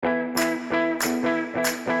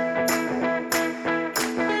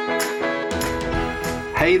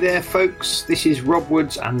Hey there, folks. This is Rob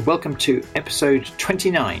Woods, and welcome to episode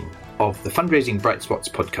 29 of the Fundraising Bright Spots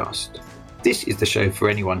podcast. This is the show for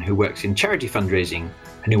anyone who works in charity fundraising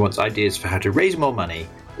and who wants ideas for how to raise more money,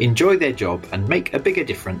 enjoy their job, and make a bigger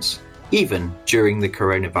difference, even during the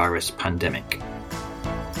coronavirus pandemic.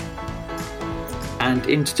 And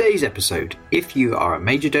in today's episode, if you are a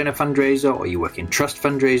major donor fundraiser, or you work in trust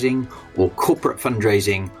fundraising or corporate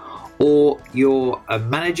fundraising, or you're a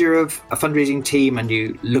manager of a fundraising team and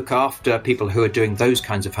you look after people who are doing those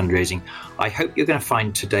kinds of fundraising, I hope you're going to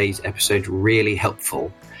find today's episode really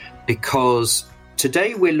helpful, because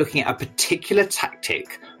today we're looking at a particular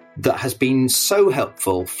tactic that has been so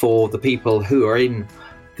helpful for the people who are in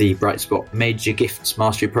the Brightspot Major Gifts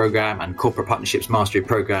Mastery Program and Corporate Partnerships Mastery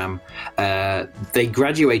Program. They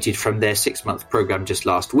graduated from their 6-month program just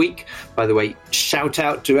last week. By the way, shout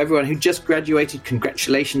out to everyone who just graduated.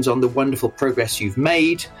 Congratulations on the wonderful progress you've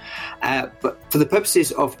made. But for the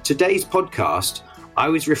purposes of today's podcast, I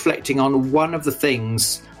was reflecting on one of the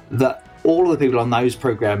things that all of the people on those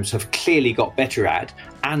programs have clearly got better at,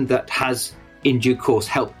 and that has in due course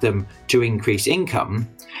helped them to increase income.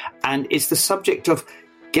 And it's the subject of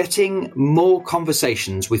getting more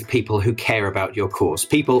conversations with people who care about your cause,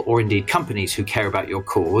 people or indeed companies who care about your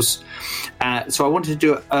cause. So I wanted to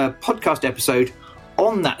do a podcast episode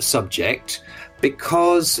on that subject,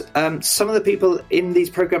 because some of the people in these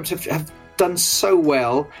programs have done so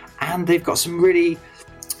well, and they've got some really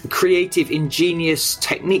creative, ingenious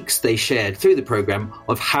techniques they shared through the program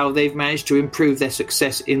of how they've managed to improve their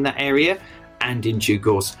success in that area, and in due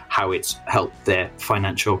course, how it's helped their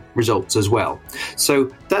financial results as well.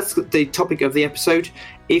 So that's the topic of the episode.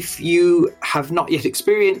 If you have not yet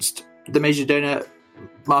experienced the Major Donor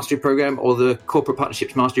Mastery Program or the Corporate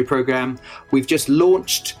Partnerships Mastery Program, we've just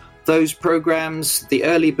launched those programs. The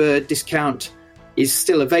early bird discount is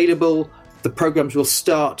still available. The programs will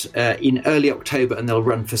start in early October, and they'll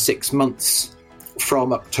run for 6 months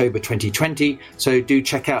from October 2020. So do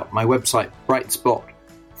check out my website,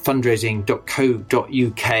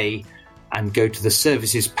 brightspotfundraising.co.uk, and go to the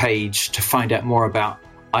services page to find out more about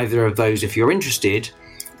either of those if you're interested.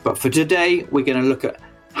 But for today, we're going to look at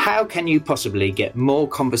how can you possibly get more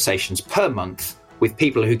conversations per month with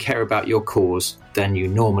people who care about your cause than you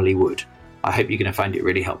normally would. I hope you're going to find it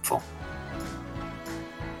really helpful.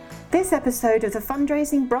 This episode of the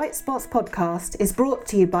Fundraising Bright Spots podcast is brought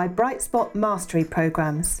to you by Brightspot Mastery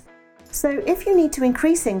Programs. So if you need to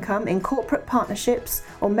increase income in corporate partnerships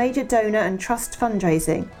or major donor and trust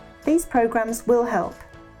fundraising, these programs will help.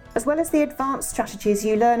 As well as the advanced strategies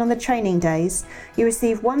you learn on the training days, you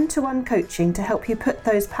receive one-to-one coaching to help you put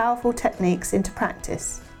those powerful techniques into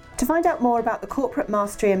practice. To find out more about the Corporate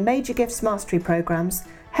Mastery and Major Gifts Mastery programs,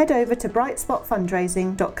 head over to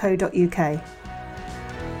brightspotfundraising.co.uk.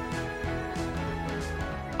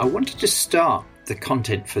 I wanted to start the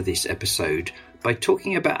content for this episode by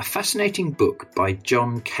talking about a fascinating book by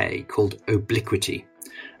John Kay called Obliquity.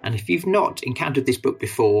 And if you've not encountered this book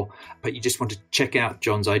before, but you just want to check out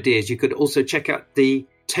John's ideas, you could also check out the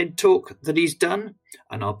TED Talk that he's done,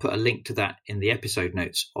 and I'll put a link to that in the episode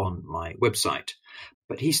notes on my website.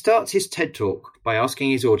 But he starts his TED Talk by asking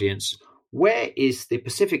his audience, where is the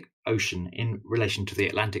Pacific Ocean in relation to the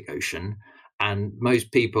Atlantic Ocean? And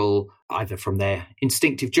most people, either from their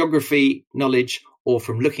instinctive geography knowledge or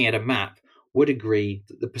from looking at a map, would agree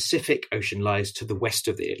that the Pacific Ocean lies to the west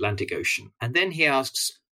of the Atlantic Ocean. And then he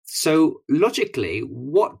asks, so logically,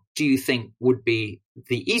 what do you think would be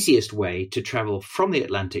the easiest way to travel from the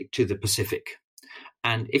Atlantic to the Pacific?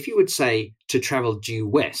 And if you would say to travel due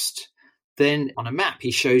west, then on a map,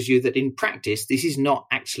 he shows you that in practice, this is not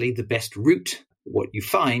actually the best route. What you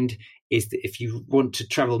find is that if you want to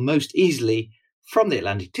travel most easily from the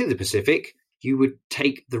Atlantic to the Pacific, you would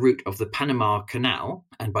take the route of the Panama Canal.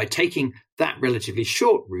 And by taking that relatively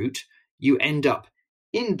short route, you end up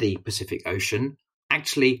in the Pacific Ocean,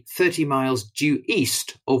 actually 30 miles due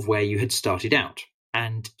east of where you had started out.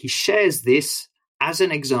 And he shares this as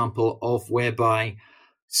an example of whereby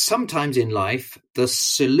sometimes in life, the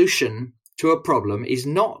solution to a problem is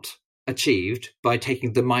not achieved by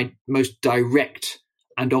taking the most direct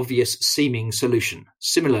and obvious seeming solution.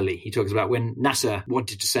 Similarly, he talks about when NASA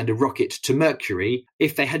wanted to send a rocket to Mercury,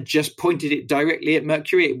 if they had just pointed it directly at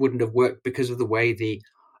Mercury, it wouldn't have worked because of the way the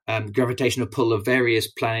gravitational pull of various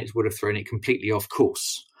planets would have thrown it completely off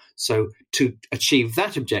course. So to achieve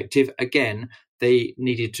that objective, again, they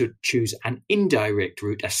needed to choose an indirect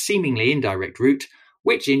route, a seemingly indirect route,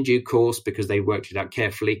 which in due course, because they worked it out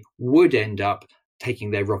carefully, would end up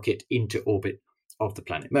taking their rocket into orbit of the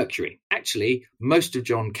planet Mercury. actually, most of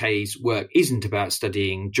John Kay's work isn't about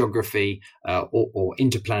studying geography or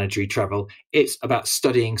interplanetary travel. It's about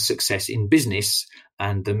studying success in business.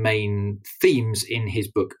 And the main themes in his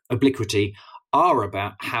book, Obliquity, are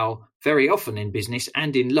about how very often in business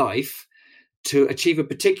and in life, to achieve a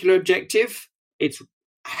particular objective, it's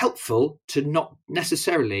helpful to not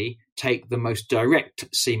necessarily take the most direct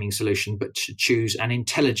seeming solution, but to choose an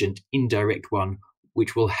intelligent, indirect one,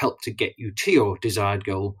 which will help to get you to your desired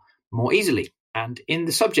goal more easily. And in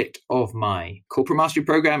the subject of my Corporate Mastery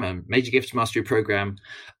Program and Major Gifts Mastery Program,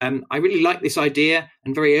 I really like this idea.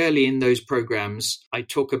 And very early in those programs, I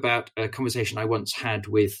talk about a conversation I once had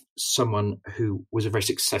with someone who was a very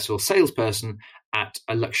successful salesperson at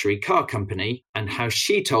a luxury car company, and how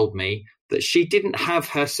she told me that she didn't have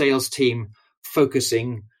her sales team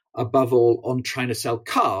focusing above all on trying to sell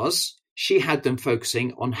cars. She had them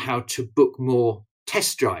focusing on how to book more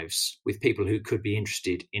test drives with people who could be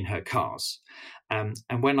interested in her cars. And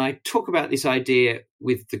when I talk about this idea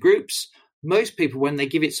with the groups, most people, when they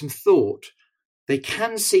give it some thought, they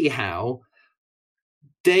can see how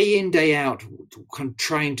day in, day out,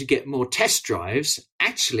 trying to get more test drives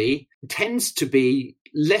actually tends to be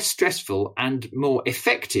less stressful and more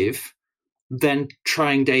effective than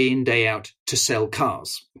trying day in, day out to sell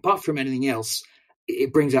cars. Apart from anything else,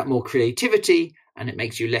 it brings out more creativity and it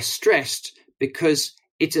makes you less stressed, because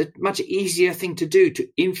it's a much easier thing to do to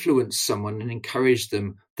influence someone and encourage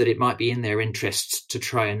them that it might be in their interests to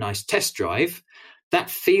try a nice test drive.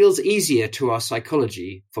 That feels easier to our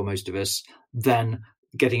psychology for most of us than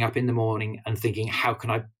getting up in the morning and thinking, how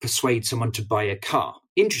can I persuade someone to buy a car?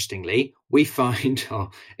 Interestingly, we find,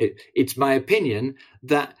 it's my opinion,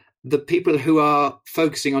 that the people who are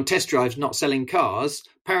focusing on test drives, not selling cars,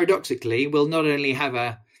 paradoxically will not only have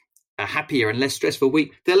a happier and less stressful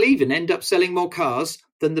week, they'll even end up selling more cars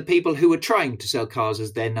than the people who are trying to sell cars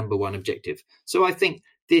as their number one objective. So I think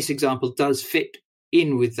this example does fit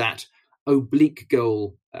in with that oblique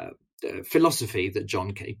goal philosophy that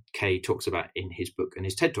John Kay talks about in his book and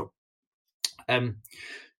his TED Talk. In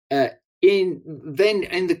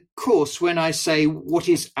the course, when I say what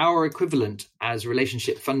is our equivalent as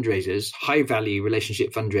relationship fundraisers, high value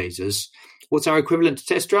relationship fundraisers, what's our equivalent to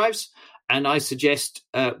test drives? And I suggest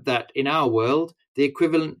that in our world, the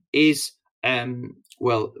equivalent is,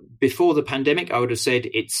 before the pandemic, I would have said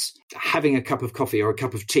it's having a cup of coffee or a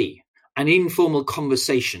cup of tea, an informal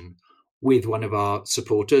conversation with one of our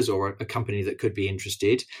supporters or a company that could be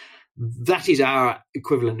interested. That is our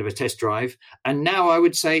equivalent of a test drive. And now I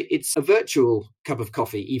would say it's a virtual cup of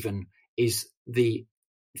coffee even is the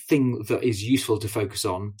thing that is useful to focus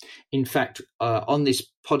on. In fact, on this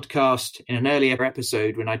podcast, in an earlier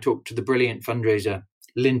episode, when I talked to the brilliant fundraiser,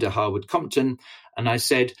 Linda Harwood Compton, and I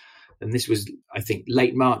said, and this was, I think,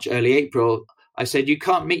 late March, early April, I said, you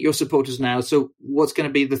can't meet your supporters now. So what's going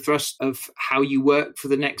to be the thrust of how you work for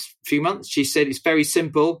the next few months? She said, it's very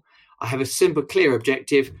simple. I have a simple, clear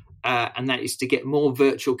objective, and that is to get more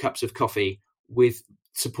virtual cups of coffee with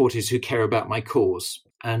supporters who care about my cause.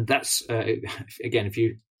 And that's, again, if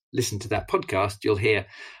you listen to that podcast, you'll hear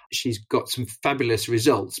she's got some fabulous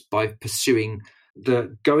results by pursuing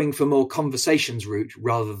the going for more conversations route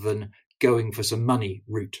rather than going for some money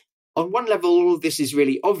route. On one level, all of this is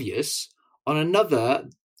really obvious. On another,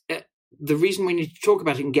 the reason we need to talk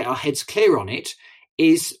about it and get our heads clear on it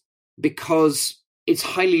is because it's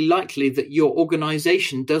highly likely that your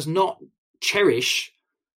organization does not cherish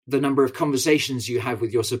the number of conversations you have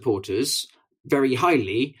with your supporters very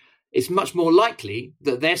highly. It's much more likely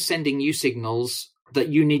that they're sending you signals that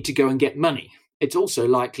you need to go and get money. It's also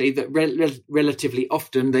likely that relatively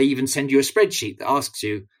often they even send you a spreadsheet that asks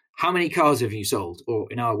you, how many cars have you sold? Or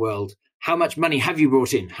in our world, how much money have you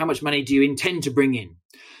brought in? How much money do you intend to bring in?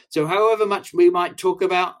 So however much we might talk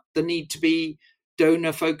about the need to be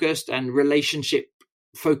donor-focused and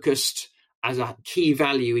relationship-focused as a key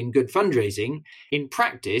value in good fundraising, in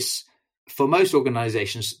practice, for most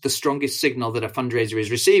organizations, the strongest signal that a fundraiser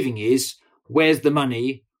is receiving is, where's the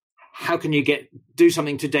money? How can you do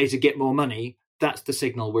something today to get more money? That's the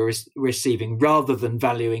signal we're receiving, rather than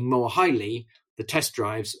valuing more highly the test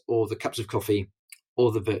drives or the cups of coffee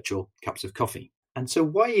or the virtual cups of coffee. And so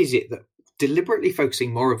why is it that deliberately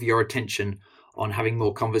focusing more of your attention on having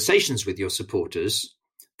more conversations with your supporters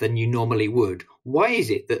than you normally would, why is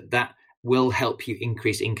it that will help you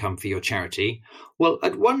increase income for your charity? Well,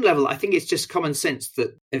 at one level, I think it's just common sense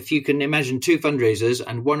that if you can imagine two fundraisers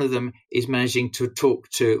and one of them is managing to talk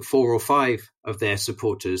to 4 or 5 of their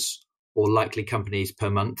supporters or likely companies per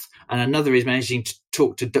month, and another is managing to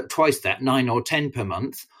talk to twice that, 9 or 10 per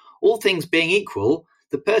month, all things being equal,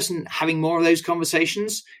 the person having more of those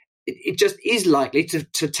conversations it just is likely to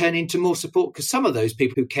turn into more support, because some of those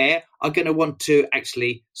people who care are going to want to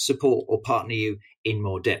actually support or partner you in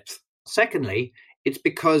more depth. Secondly, it's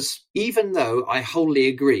because even though I wholly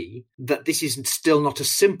agree that this is still not a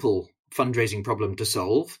simple fundraising problem to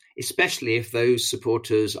solve, especially if those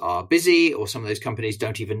supporters are busy or some of those companies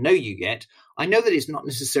don't even know you yet, I know that it's not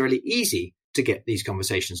necessarily easy to get these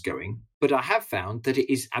conversations going, but I have found that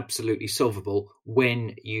it is absolutely solvable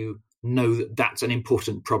when you know that that's an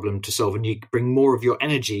important problem to solve, and you bring more of your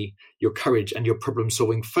energy, your courage, and your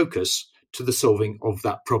problem-solving focus to the solving of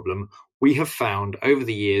that problem. We have found over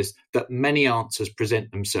the years that many answers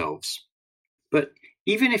present themselves. But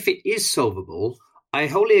even if it is solvable, I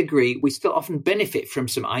wholly agree we still often benefit from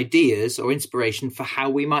some ideas or inspiration for how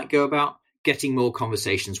we might go about getting more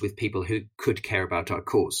conversations with people who could care about our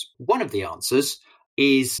cause. One of the answers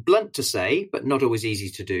is blunt to say, but not always easy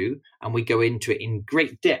to do, and we go into it in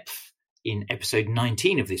great depth in episode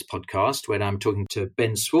 19 of this podcast, when I'm talking to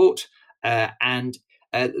Ben Swart, and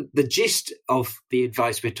the gist of the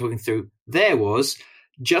advice we're talking through there was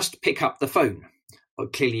just pick up the phone.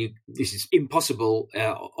 Clearly, this is impossible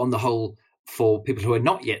on the whole for people who are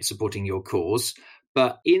not yet supporting your cause,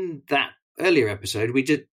 but in that earlier episode, we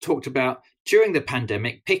just talked about, during the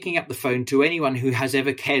pandemic, picking up the phone to anyone who has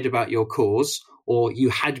ever cared about your cause, or you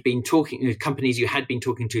had been talking, companies you had been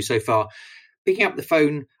talking to so far, picking up the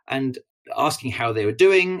phone and asking how they were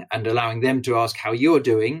doing and allowing them to ask how you're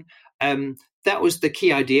doing. That was the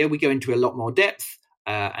key idea. We go into a lot more depth.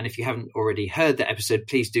 And if you haven't already heard that episode,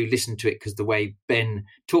 please do listen to it, because the way Ben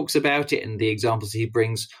talks about it and the examples he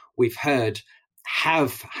brings, we've heard,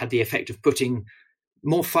 have had the effect of putting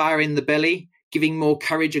more fire in the belly, giving more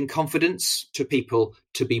courage and confidence to people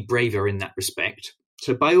to be braver in that respect.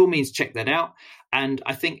 So by all means, check that out. And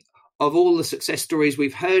I think of all the success stories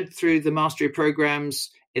we've heard through the mastery programs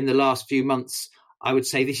in the last few months, I would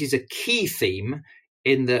say this is a key theme,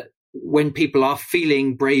 in that when people are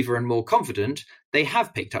feeling braver and more confident, they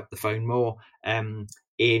have picked up the phone more.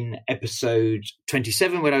 In episode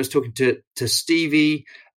 27, when I was talking to Stevie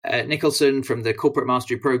Nicholson from the Corporate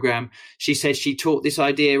Mastery Program, she said she taught this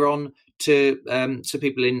idea on to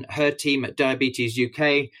people in her team at Diabetes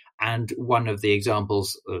UK. And one of the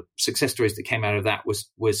examples of success stories that came out of that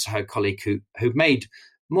was her colleague who made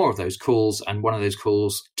more of those calls, and one of those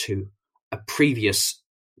calls to a previous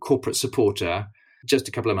corporate supporter. Just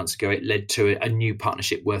a couple of months ago, it led to a new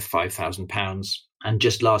partnership worth £5,000. And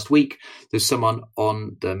just last week, there's someone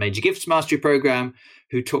on the Major Gifts Mastery Program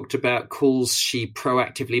who talked about calls she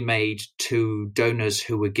proactively made to donors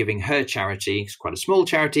who were giving her charity. It's quite a small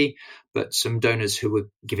charity, but some donors who were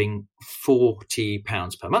giving £40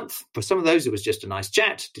 per month. For some of those, it was just a nice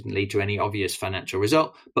chat, didn't lead to any obvious financial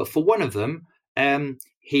result. But for one of them,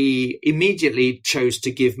 he immediately chose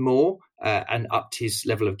to give more and upped his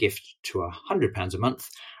level of gift to £100 a month.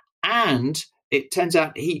 And it turns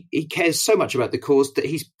out he cares so much about the cause that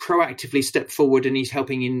he's proactively stepped forward, and he's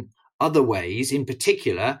helping in other ways, in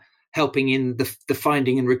particular, helping in the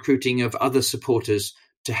finding and recruiting of other supporters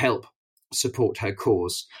to help support her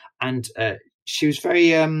cause. And she was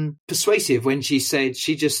very persuasive when she said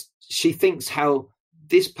she thinks how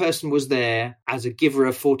this person was there as a giver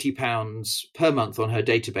of £40 per month on her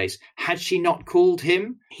database. Had she not called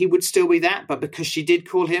him, he would still be that. But because she did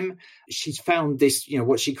call him, she's found this,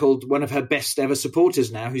 what she called one of her best ever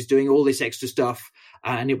supporters now, who's doing all this extra stuff.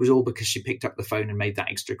 And it was all because she picked up the phone and made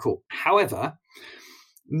that extra call. However,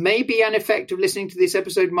 maybe an effect of listening to this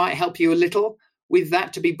episode might help you a little with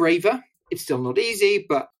that, to be braver. It's still not easy,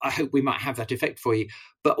 but I hope we might have that effect for you.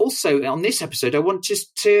 But also on this episode, I want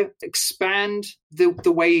just to expand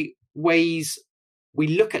the ways we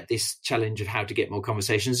look at this challenge of how to get more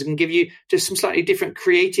conversations, and give you just some slightly different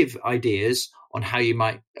creative ideas on how you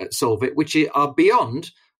might solve it, which are beyond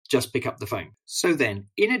just pick up the phone. So then,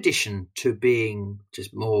 in addition to being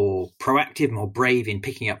just more proactive, more brave in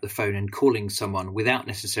picking up the phone and calling someone without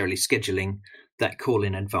necessarily scheduling that call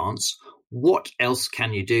in advance, what else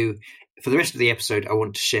can you do? For the rest of the episode, I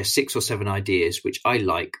want to share 6 or 7 ideas which I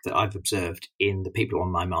like that I've observed in the people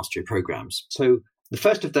on my mastery programs. So the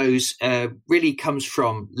first of those really comes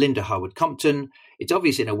from Linda Harwood Compton. It's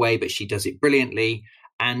obvious in a way, but she does it brilliantly.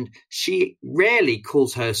 And she rarely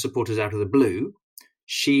calls her supporters out of the blue.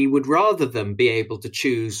 She would rather them be able to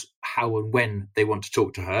choose how and when they want to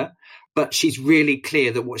talk to her. But she's really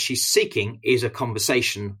clear that what she's seeking is a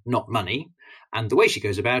conversation, not money. And the way she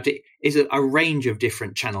goes about it is a range of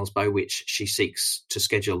different channels by which she seeks to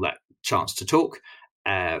schedule that chance to talk.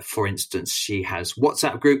 For instance, she has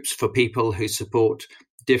WhatsApp groups for people who support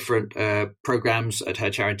different programs at her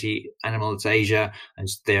charity, Animals Asia, and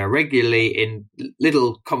they are regularly in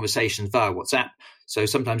little conversations via WhatsApp. So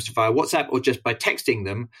sometimes via WhatsApp or just by texting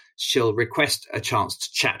them, she'll request a chance to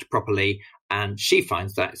chat properly. And she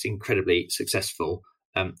finds that it's incredibly successful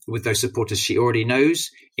with those supporters she already knows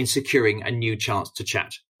in securing a new chance to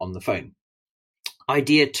chat on the phone.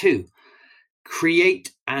 Idea 2,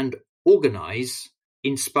 create and organize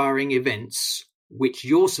inspiring events which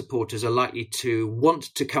your supporters are likely to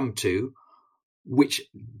want to come to, which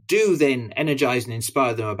do then energize and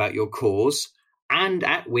inspire them about your cause, and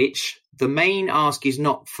at which the main ask is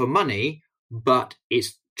not for money, but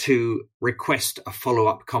it's to request a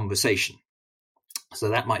follow-up conversation. So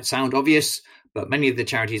that might sound obvious, but many of the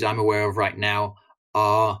charities I'm aware of right now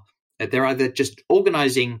they're either just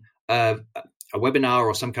organizing a webinar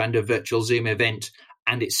or some kind of virtual Zoom event,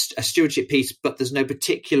 and it's a stewardship piece, but there's no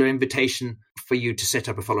particular invitation for you to set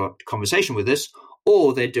up a follow-up conversation with us,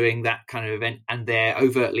 or they're doing that kind of event and they're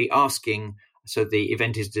overtly asking, so the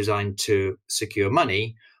event is designed to secure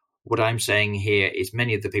money. What I'm saying here is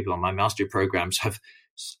many of the people on my mastery programs have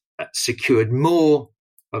secured more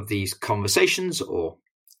of these conversations or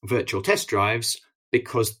virtual test drives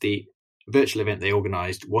because the virtual event they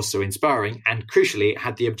organized was so inspiring, and crucially, it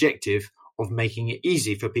had the objective of making it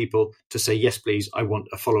easy for people to say, yes, please, I want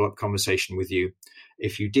a follow-up conversation with you.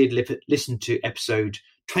 If you did listen to episode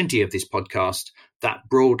 20 of this podcast, that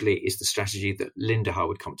broadly is the strategy that Linda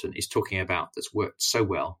Harwood-Compton is talking about that's worked so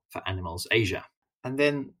well for Animals Asia. And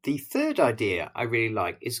then the third idea I really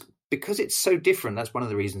like is, because it's so different, that's one of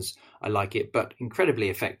the reasons I like it, but incredibly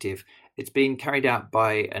effective. It's been carried out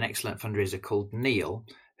by an excellent fundraiser called Neil,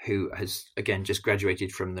 who has, again, just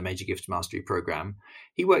graduated from the Major Gifts Mastery Program.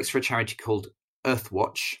 He works for a charity called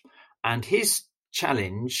Earthwatch, and his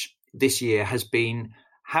challenge this year has been,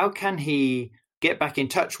 how can he get back in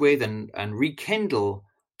touch with and rekindle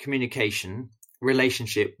communication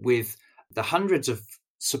relationship with the hundreds of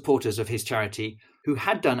supporters of his charity who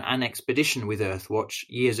had done an expedition with Earthwatch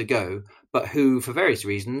years ago, but who, for various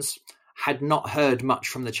reasons, had not heard much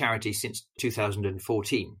from the charity since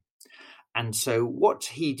 2014. And so what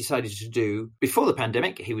he decided to do before the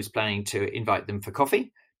pandemic, he was planning to invite them for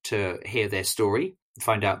coffee to hear their story,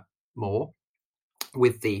 find out more,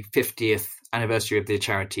 with the 50th anniversary of the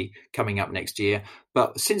charity coming up next year.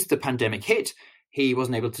 But since the pandemic hit, he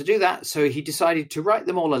wasn't able to do that. So he decided to write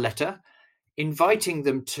them all a letter, inviting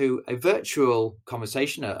them to a virtual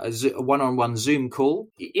conversation, a one-on-one Zoom call,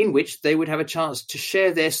 in which they would have a chance to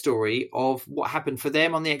share their story of what happened for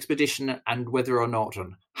them on the expedition and whether or not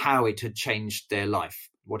and how it had changed their life,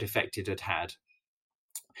 what effect it had had.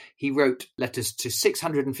 He wrote letters to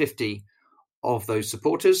 650 of those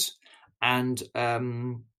supporters, and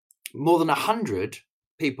more than 100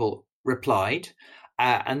 people replied.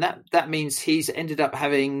 And that means he's ended up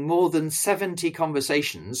having more than 70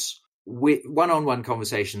 conversations, with one-on-one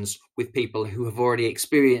conversations with people who have already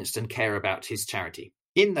experienced and care about his charity.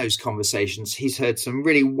 In those conversations, he's heard some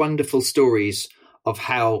really wonderful stories of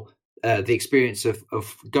how the experience of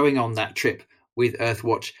going on that trip with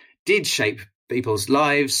Earthwatch did shape people's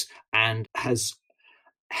lives and has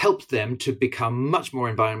helped them to become much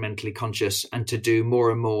more environmentally conscious and to do more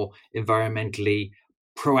and more environmentally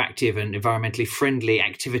proactive and environmentally friendly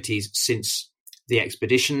activities since the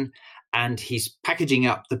expedition. And he's packaging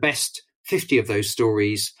up the best 50 of those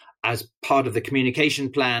stories as part of the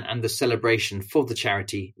communication plan and the celebration for the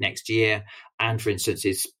charity next year. And for instance,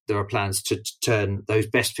 there are plans to turn those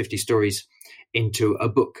best 50 stories into a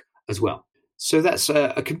book as well. So that's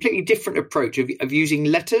a completely different approach of using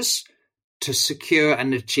letters to secure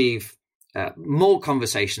and achieve more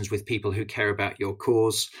conversations with people who care about your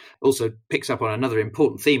cause. Also picks up on another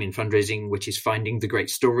important theme in fundraising, which is finding the great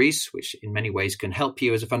stories, which in many ways can help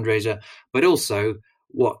you as a fundraiser. But also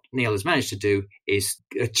what Neil has managed to do is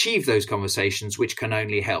achieve those conversations, which can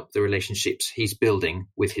only help the relationships he's building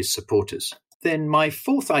with his supporters. Then my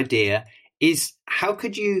fourth idea is, how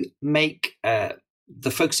could you make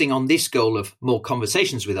the focusing on this goal of more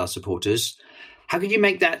conversations with our supporters, how could you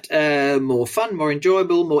make that more fun, more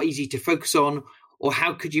enjoyable, more easy to focus on? Or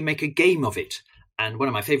how could you make a game of it? And one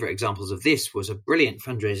of my favorite examples of this was a brilliant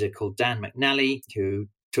fundraiser called Dan McNally, who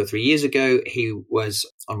 2 or 3 years ago, he was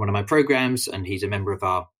on one of my programs and he's a member of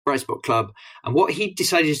our Bright Spot Club. And what he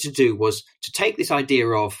decided to do was to take this idea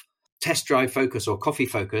of test drive focus or coffee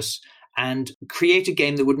focus and create a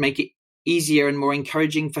game that would make it easier and more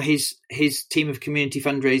encouraging for his team of community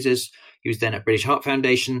fundraisers. He was then at British Heart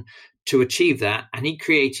Foundation to achieve that. And he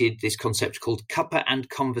created this concept called Cuppa and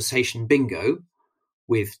Conversation Bingo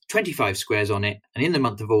with 25 squares on it. And in the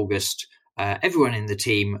month of August, everyone in the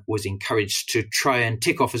team was encouraged to try and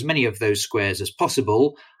tick off as many of those squares as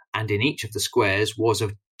possible. And in each of the squares was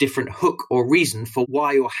a different hook or reason for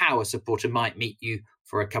why or how a supporter might meet you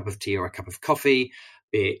for a cup of tea or a cup of coffee,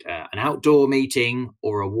 be it an outdoor meeting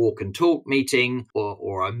or a walk and talk meeting,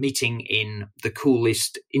 or a meeting in the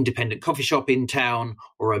coolest independent coffee shop in town,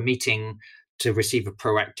 or a meeting to receive a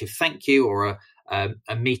proactive thank you, or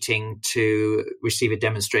a meeting to receive a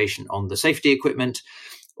demonstration on the safety equipment.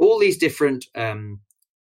 All these different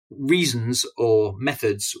reasons or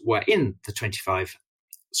methods were in the 25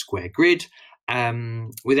 square grid.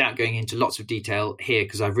 Without going into lots of detail here,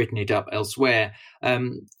 because I've written it up elsewhere,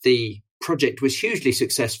 the project was hugely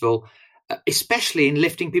successful, especially in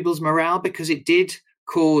lifting people's morale, because it did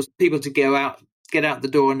cause people to get out the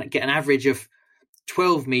door and get an average of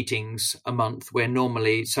 12 meetings a month, where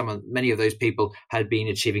normally many of those people had been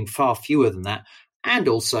achieving far fewer than that. And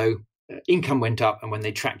also income went up, and when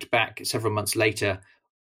they tracked back several months later,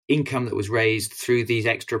 income that was raised through these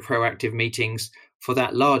extra proactive meetings for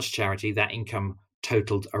that large charity, that income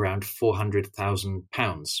totaled around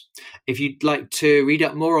 £400,000. If you'd like to read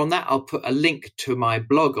up more on that, I'll put a link to my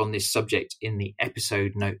blog on this subject in the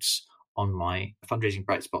episode notes on my Fundraising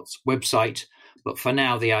Bright Spots website. But for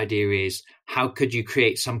now, the idea is, how could you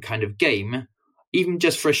create some kind of game, even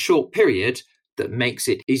just for a short period, that makes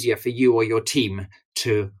it easier for you or your team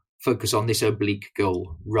to focus on this oblique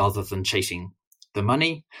goal rather than chasing the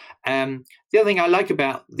money. The other thing I like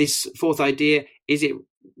about this fourth idea is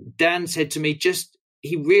Dan said to me,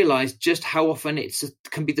 he realized just how often it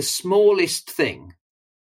can be the smallest thing,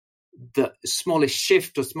 the smallest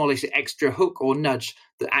shift or smallest extra hook or nudge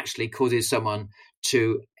that actually causes someone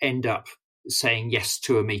to end up saying yes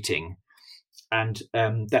to a meeting. And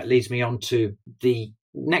that leads me on to the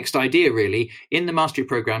next idea, really. In the mastery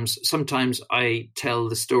programs, sometimes I tell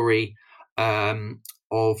the story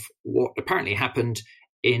of what apparently happened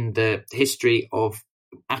in the history of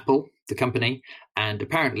Apple, the company, and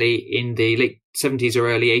apparently in the late 70s or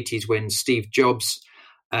early 80s, when Steve Jobs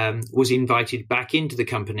was invited back into the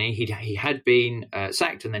company. He had been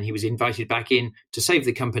sacked, and then he was invited back in to save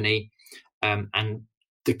the company. And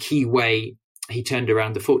the key way he turned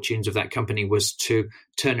around the fortunes of that company was to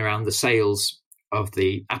turn around the sales of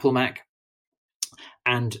the Apple Mac.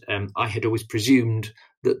 And I had always presumed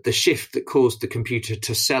that the shift that caused the computer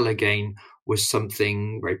to sell again was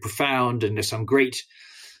something very profound, and there's some great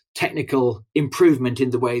technical improvement in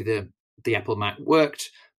the way the Apple Mac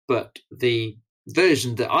worked. But the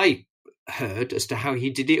version that I heard as to how he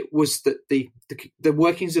did it was that the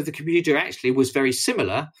workings of the computer actually was very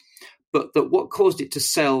similar, but that what caused it to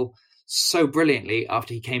sell so brilliantly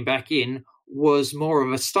after he came back in was more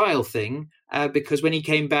of a style thing, because when he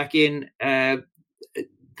came back in,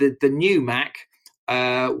 the new Mac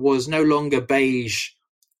was no longer beige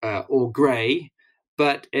or grey,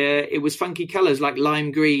 but it was funky colours like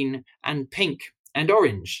lime green and pink and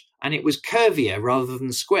orange, and it was curvier rather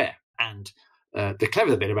than square. And the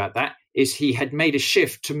clever bit about that is he had made a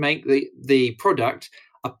shift to make the product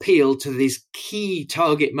appeal to this key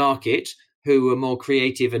target market, who were more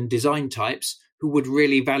creative and design types, who would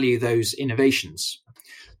really value those innovations.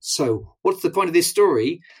 So what's the point of this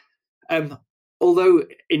story? Although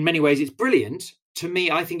in many ways it's brilliant, to me,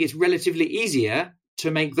 I think it's relatively easier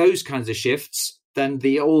to make those kinds of shifts than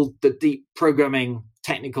the deep programming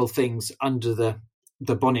technical things under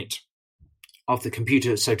the bonnet of the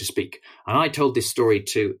computer, so to speak. And I told this story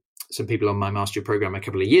to some people on my mastery program a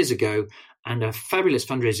couple of years ago, and a fabulous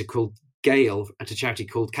fundraiser called Gail at a charity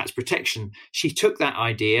called Cats Protection, she took that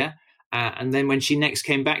idea, and then when she next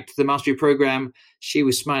came back to the mastery program, she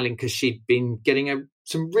was smiling because she'd been getting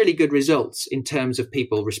some really good results in terms of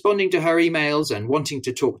people responding to her emails and wanting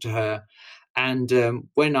to talk to her. And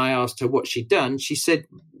when I asked her what she'd done, she said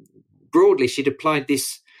broadly she'd applied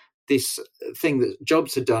this thing that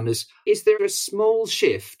Jobs had done. Is there a small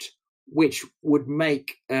shift which would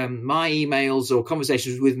make my emails or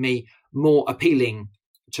conversations with me more appealing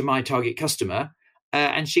to my target customer?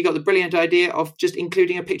 And she got the brilliant idea of just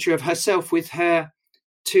including a picture of herself with her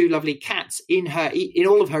two lovely cats in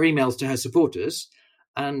all of her emails to her supporters.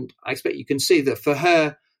 And I expect you can see that for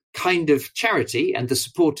her kind of charity and the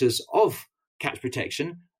supporters of Cats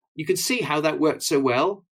Protection, you could see how that worked so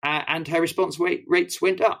well, and her response rates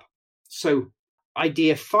went up. So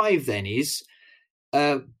idea 5 then is,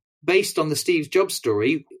 based on the Steve Jobs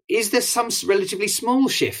story, is there some relatively small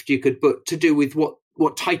shift you could put to do with what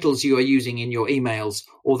titles you are using in your emails,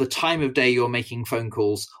 or the time of day you're making phone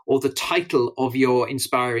calls, or the title of your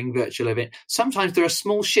inspiring virtual event? Sometimes there are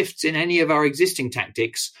small shifts in any of our existing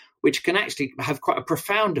tactics which can actually have quite a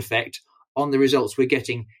profound effect on the results we're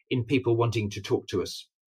getting in people wanting to talk to us.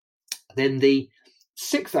 Then the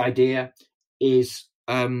 6th idea is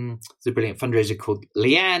There's a brilliant fundraiser called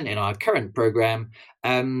Leanne in our current program.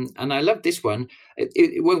 And I love this one.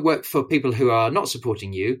 It won't work for people who are not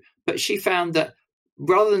supporting you, but she found that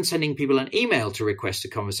rather than sending people an email to request a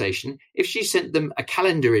conversation, if she sent them a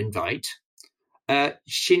calendar invite,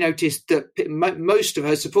 she noticed that most of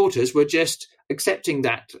her supporters were just accepting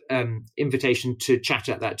that invitation to chat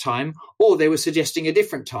at that time, or they were suggesting a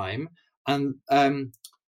different time and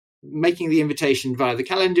making the invitation via the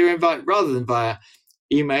calendar invite rather than via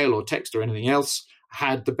email or text or anything else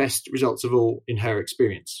had the best results of all in her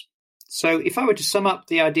experience. So if I were to sum up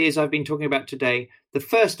the ideas I've been talking about today, the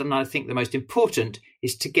first and I think the most important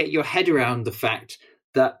is to get your head around the fact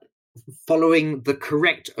that following the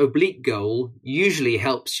correct oblique goal usually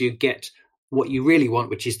helps you get what you really want,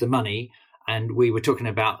 which is the money. And we were talking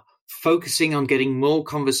about focusing on getting more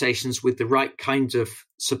conversations with the right kinds of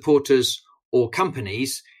supporters or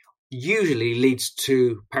companies usually leads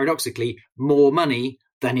to, paradoxically, more money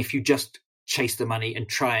than if you just chase the money and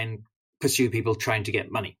try and pursue people trying to get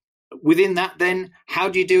money. Within that, then, how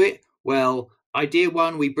do you do it? Well, idea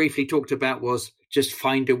one we briefly talked about was just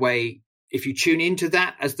find a way. If you tune into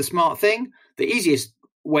that as the smart thing, the easiest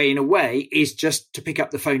way in a way is just to pick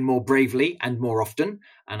up the phone more bravely and more often.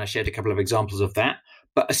 And I shared a couple of examples of that.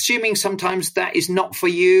 But assuming sometimes that is not for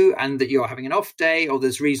you and that you're having an off day or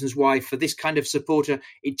there's reasons why for this kind of supporter,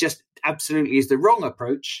 it just absolutely is the wrong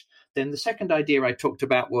approach. Then the second idea I talked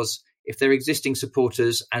about was if they're existing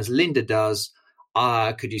supporters, as Linda does,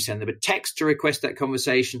 could you send them a text to request that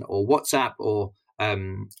conversation, or WhatsApp, or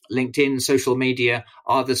LinkedIn, social media?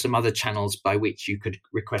 Are there some other channels by which you could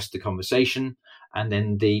request the conversation? And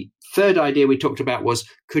then the third idea we talked about was,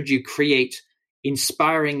 could you create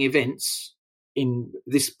inspiring events? In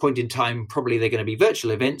this point in time, probably they're going to be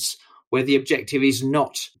virtual events where the objective is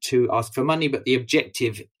not to ask for money, but the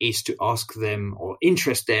objective is to ask them or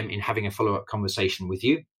interest them in having a follow-up conversation with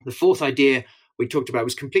you. The fourth idea we talked about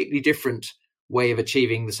was completely different way of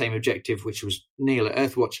achieving the same objective, which was Neil at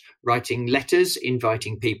Earthwatch writing letters,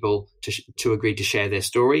 inviting people to agree to share their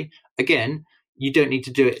story. Again, you don't need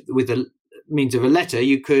to do it with the means of a letter.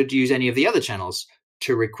 You could use any of the other channels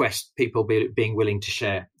to request people being willing to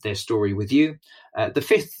share their story with you. The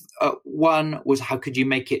fifth one was how could you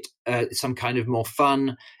make it some kind of more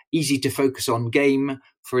fun, easy to focus on game.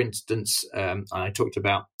 For instance, I talked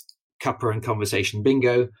about Cuppa and Conversation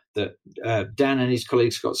Bingo that Dan and his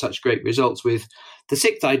colleagues got such great results with. The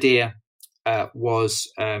sixth idea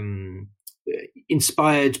was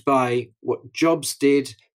inspired by what Jobs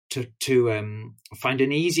did to find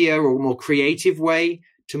an easier or more creative way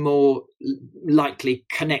to more likely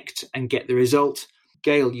connect and get the result.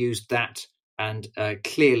 Gail used that, and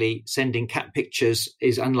clearly sending cat pictures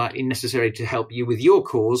is unlikely necessary to help you with your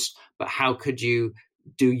cause, but how could you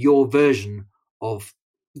do your version of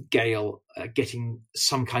Gail getting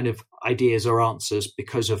some kind of ideas or answers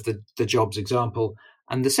because of the Jobs example?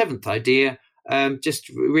 And the seventh idea, just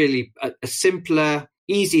really a simpler,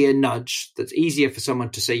 easier nudge that's easier for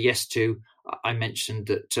someone to say yes to. I mentioned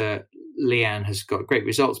that Leanne has got great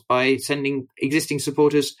results by sending existing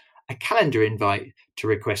supporters a calendar invite to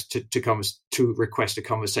request to request a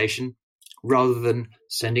conversation rather than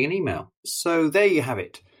sending an email. So there you have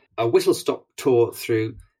it, a whistle-stop tour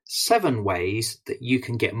through 7 ways that you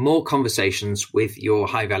can get more conversations with your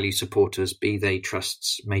high-value supporters, be they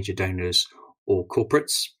trusts, major donors, or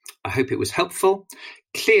corporates. I hope it was helpful.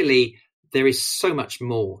 Clearly, there is so much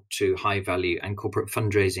more to high-value and corporate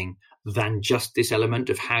fundraising than just this element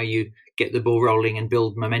of how you get the ball rolling and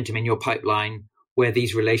build momentum in your pipeline, where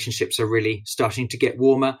these relationships are really starting to get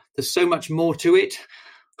warmer. There's so much more to it,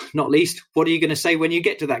 not least, what are you going to say when you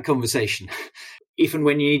get to that conversation? If and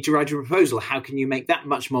when you need to write a proposal, how can you make that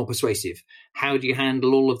much more persuasive? How do you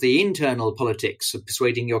handle all of the internal politics of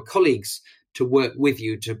persuading your colleagues to work with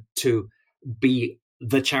you to be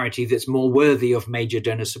the charity that's more worthy of major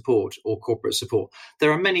donor support or corporate support?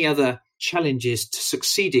 There are many other challenges to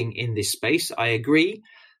succeeding in this space, I agree.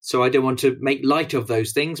 So I don't want to make light of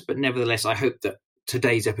those things, but nevertheless, I hope that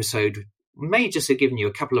today's episode may just have given you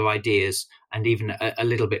a couple of ideas and even a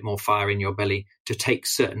little bit more fire in your belly to take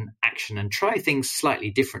certain action and try things slightly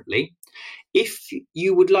differently. If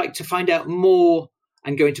you would like to find out more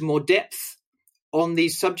and go into more depth on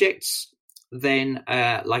these subjects, then,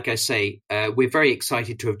 like I say, we're very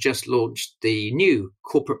excited to have just launched the new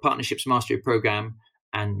Corporate Partnerships Mastery Program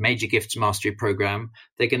and Major Gifts Mastery Program.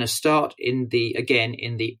 They're going to start in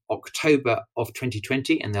the October of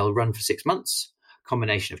 2020, and they'll run for 6 months.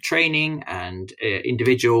 Combination of training and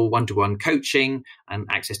individual one-to-one coaching and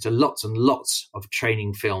access to lots and lots of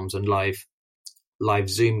training films and live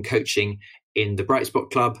Zoom coaching in the Bright Spot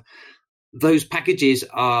Club. Those packages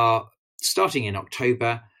are starting in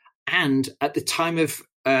October. And at the time of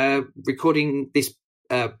recording this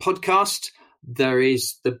podcast, there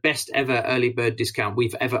is the best ever early bird discount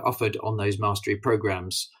we've ever offered on those mastery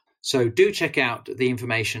programs. So do check out the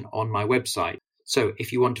information on my website. So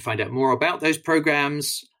if you want to find out more about those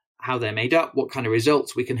programs, how they're made up, what kind of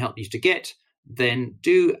results we can help you to get, then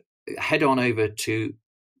do head on over to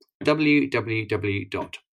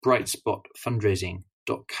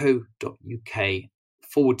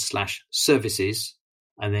www.brightspotfundraising.co.uk/services,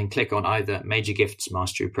 and then click on either Major Gifts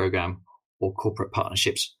Mastery Program or Corporate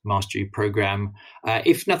Partnerships Mastery Program.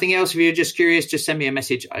 If nothing else, if you're just curious, just send me a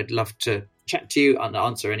message. I'd love to chat to you and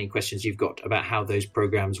answer any questions you've got about how those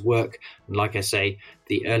programs work. And like I say,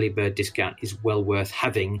 the early bird discount is well worth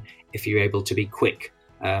having if you're able to be quick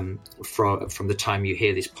from the time you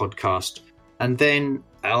hear this podcast. And then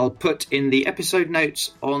I'll put in the episode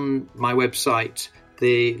notes on my website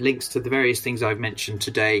the links to the various things I've mentioned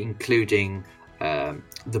today, including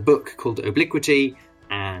the book called Obliquity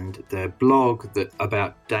and the blog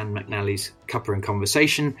about Dan McNally's Cuppa and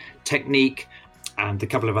Conversation technique, and a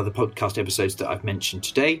couple of other podcast episodes that I've mentioned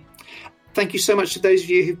today. Thank you so much to those of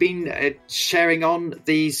you who've been sharing on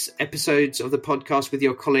these episodes of the podcast with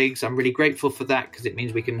your colleagues. I'm really grateful for that because it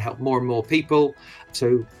means we can help more and more people.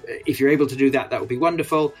 So if you're able to do that, that would be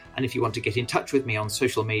wonderful. And if you want to get in touch with me on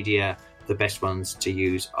social media, the best ones to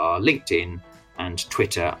use are LinkedIn and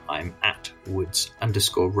Twitter. I'm at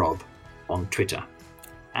Woods_Rob on Twitter.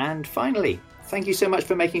 And finally, thank you so much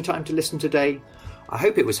for making time to listen today. I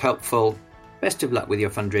hope it was helpful. Best of luck with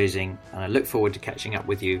your fundraising, and I look forward to catching up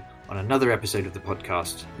with you on another episode of the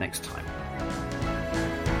podcast next time.